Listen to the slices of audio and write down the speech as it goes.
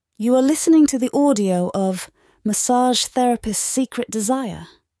You are listening to the audio of Massage Therapist's Secret Desire,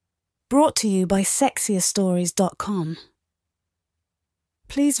 brought to you by sexierstories.com.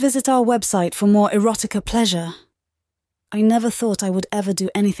 Please visit our website for more erotica pleasure. I never thought I would ever do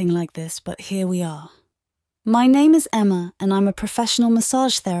anything like this, but here we are. My name is Emma, and I'm a professional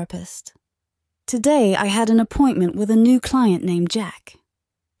massage therapist. Today, I had an appointment with a new client named Jack.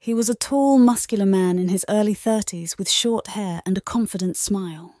 He was a tall, muscular man in his early 30s with short hair and a confident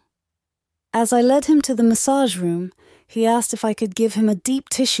smile. As I led him to the massage room, he asked if I could give him a deep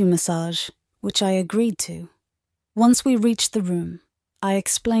tissue massage, which I agreed to. Once we reached the room, I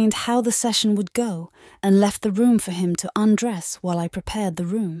explained how the session would go and left the room for him to undress while I prepared the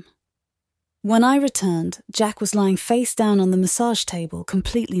room. When I returned, Jack was lying face down on the massage table,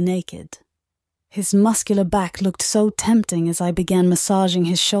 completely naked. His muscular back looked so tempting as I began massaging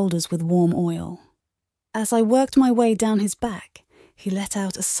his shoulders with warm oil. As I worked my way down his back, he let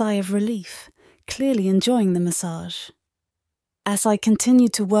out a sigh of relief, clearly enjoying the massage. As I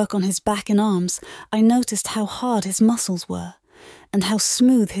continued to work on his back and arms, I noticed how hard his muscles were, and how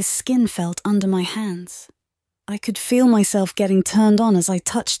smooth his skin felt under my hands. I could feel myself getting turned on as I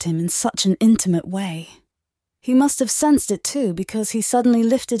touched him in such an intimate way. He must have sensed it too, because he suddenly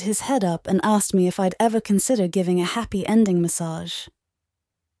lifted his head up and asked me if I'd ever consider giving a happy ending massage.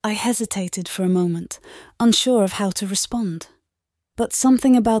 I hesitated for a moment, unsure of how to respond. But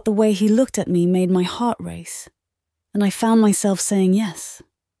something about the way he looked at me made my heart race, and I found myself saying yes.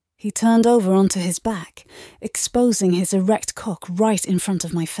 He turned over onto his back, exposing his erect cock right in front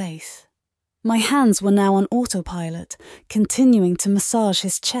of my face. My hands were now on autopilot, continuing to massage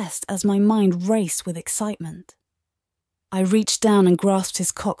his chest as my mind raced with excitement. I reached down and grasped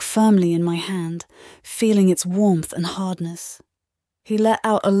his cock firmly in my hand, feeling its warmth and hardness. He let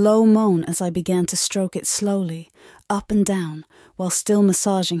out a low moan as I began to stroke it slowly, up and down, while still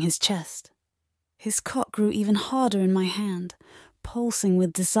massaging his chest. His cock grew even harder in my hand, pulsing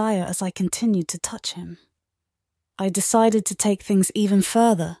with desire as I continued to touch him. I decided to take things even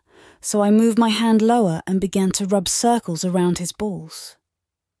further, so I moved my hand lower and began to rub circles around his balls.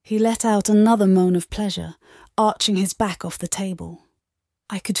 He let out another moan of pleasure, arching his back off the table.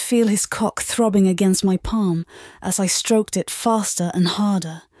 I could feel his cock throbbing against my palm as I stroked it faster and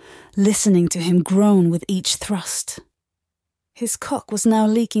harder, listening to him groan with each thrust. His cock was now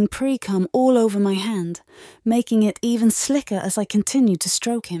leaking pre-cum all over my hand, making it even slicker as I continued to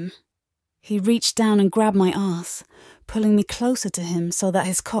stroke him. He reached down and grabbed my arse, pulling me closer to him so that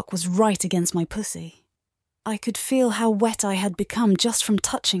his cock was right against my pussy. I could feel how wet I had become just from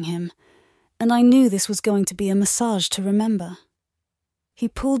touching him, and I knew this was going to be a massage to remember. He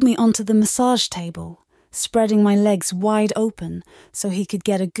pulled me onto the massage table, spreading my legs wide open so he could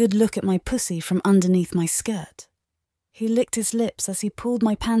get a good look at my pussy from underneath my skirt. He licked his lips as he pulled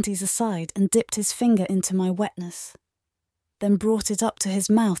my panties aside and dipped his finger into my wetness, then brought it up to his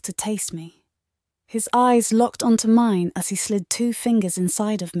mouth to taste me. His eyes locked onto mine as he slid 2 fingers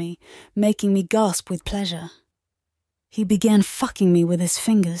inside of me, making me gasp with pleasure. He began fucking me with his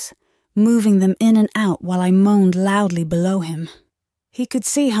fingers, moving them in and out while I moaned loudly below him. He could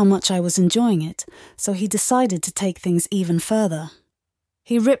see how much I was enjoying it, so he decided to take things even further.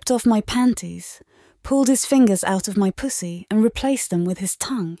 He ripped off my panties, pulled his fingers out of my pussy and replaced them with his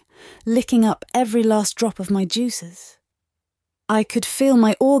tongue, licking up every last drop of my juices. I could feel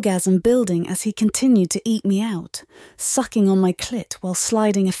my orgasm building as he continued to eat me out, sucking on my clit while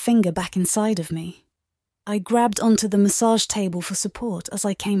sliding a finger back inside of me. I grabbed onto the massage table for support as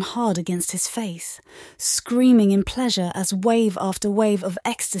I came hard against his face, screaming in pleasure as wave after wave of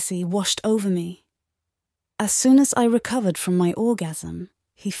ecstasy washed over me. As soon as I recovered from my orgasm,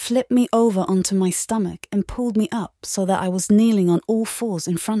 he flipped me over onto my stomach and pulled me up so that I was kneeling on all fours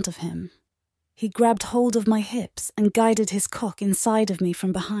in front of him. He grabbed hold of my hips and guided his cock inside of me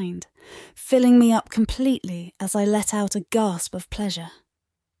from behind, filling me up completely as I let out a gasp of pleasure.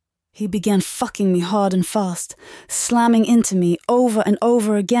 He began fucking me hard and fast, slamming into me over and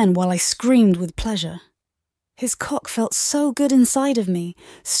over again while I screamed with pleasure. His cock felt so good inside of me,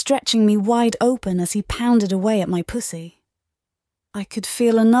 stretching me wide open as he pounded away at my pussy. I could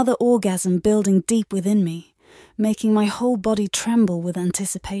feel another orgasm building deep within me, making my whole body tremble with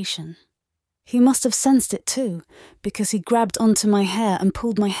anticipation. He must have sensed it too, because he grabbed onto my hair and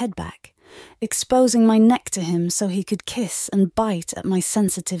pulled my head back, exposing my neck to him so he could kiss and bite at my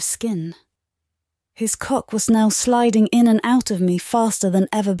sensitive skin. His cock was now sliding in and out of me faster than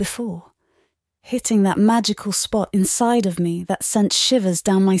ever before, hitting that magical spot inside of me that sent shivers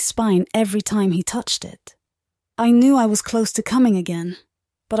down my spine every time he touched it. I knew I was close to coming again,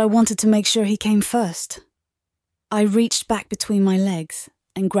 but I wanted to make sure he came first. I reached back between my legs,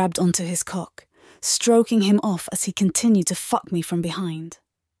 and grabbed onto his cock, stroking him off as he continued to fuck me from behind.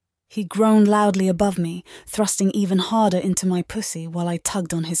 He groaned loudly above me, thrusting even harder into my pussy while I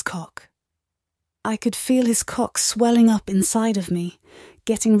tugged on his cock. I could feel his cock swelling up inside of me,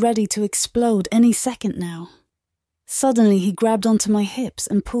 getting ready to explode any second now. Suddenly he grabbed onto my hips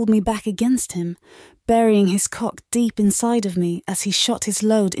and pulled me back against him, burying his cock deep inside of me as he shot his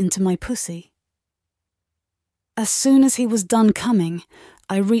load into my pussy. As soon as he was done coming,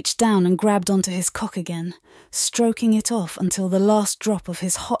 I reached down and grabbed onto his cock again, stroking it off until the last drop of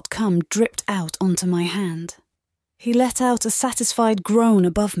his hot cum dripped out onto my hand. He let out a satisfied groan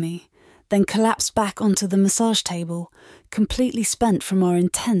above me, then collapsed back onto the massage table, completely spent from our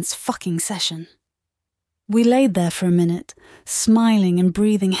intense fucking session. We laid there for a minute, smiling and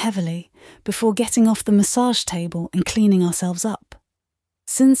breathing heavily, before getting off the massage table and cleaning ourselves up.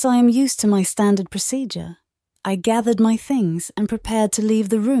 Since I am used to my standard procedure, I gathered my things and prepared to leave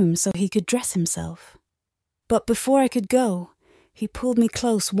the room so he could dress himself. But before I could go, he pulled me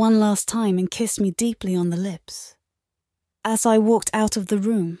close one last time and kissed me deeply on the lips. As I walked out of the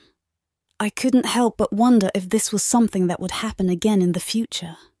room, I couldn't help but wonder if this was something that would happen again in the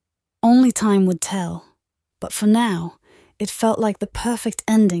future. Only time would tell, but for now, it felt like the perfect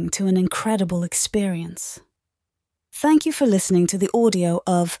ending to an incredible experience. Thank you for listening to the audio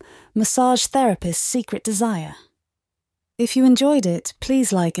of Massage Therapist's Secret Desire. If you enjoyed it,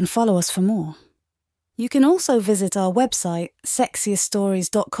 please like and follow us for more. You can also visit our website,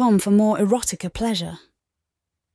 sexieststories.com, for more erotica pleasure.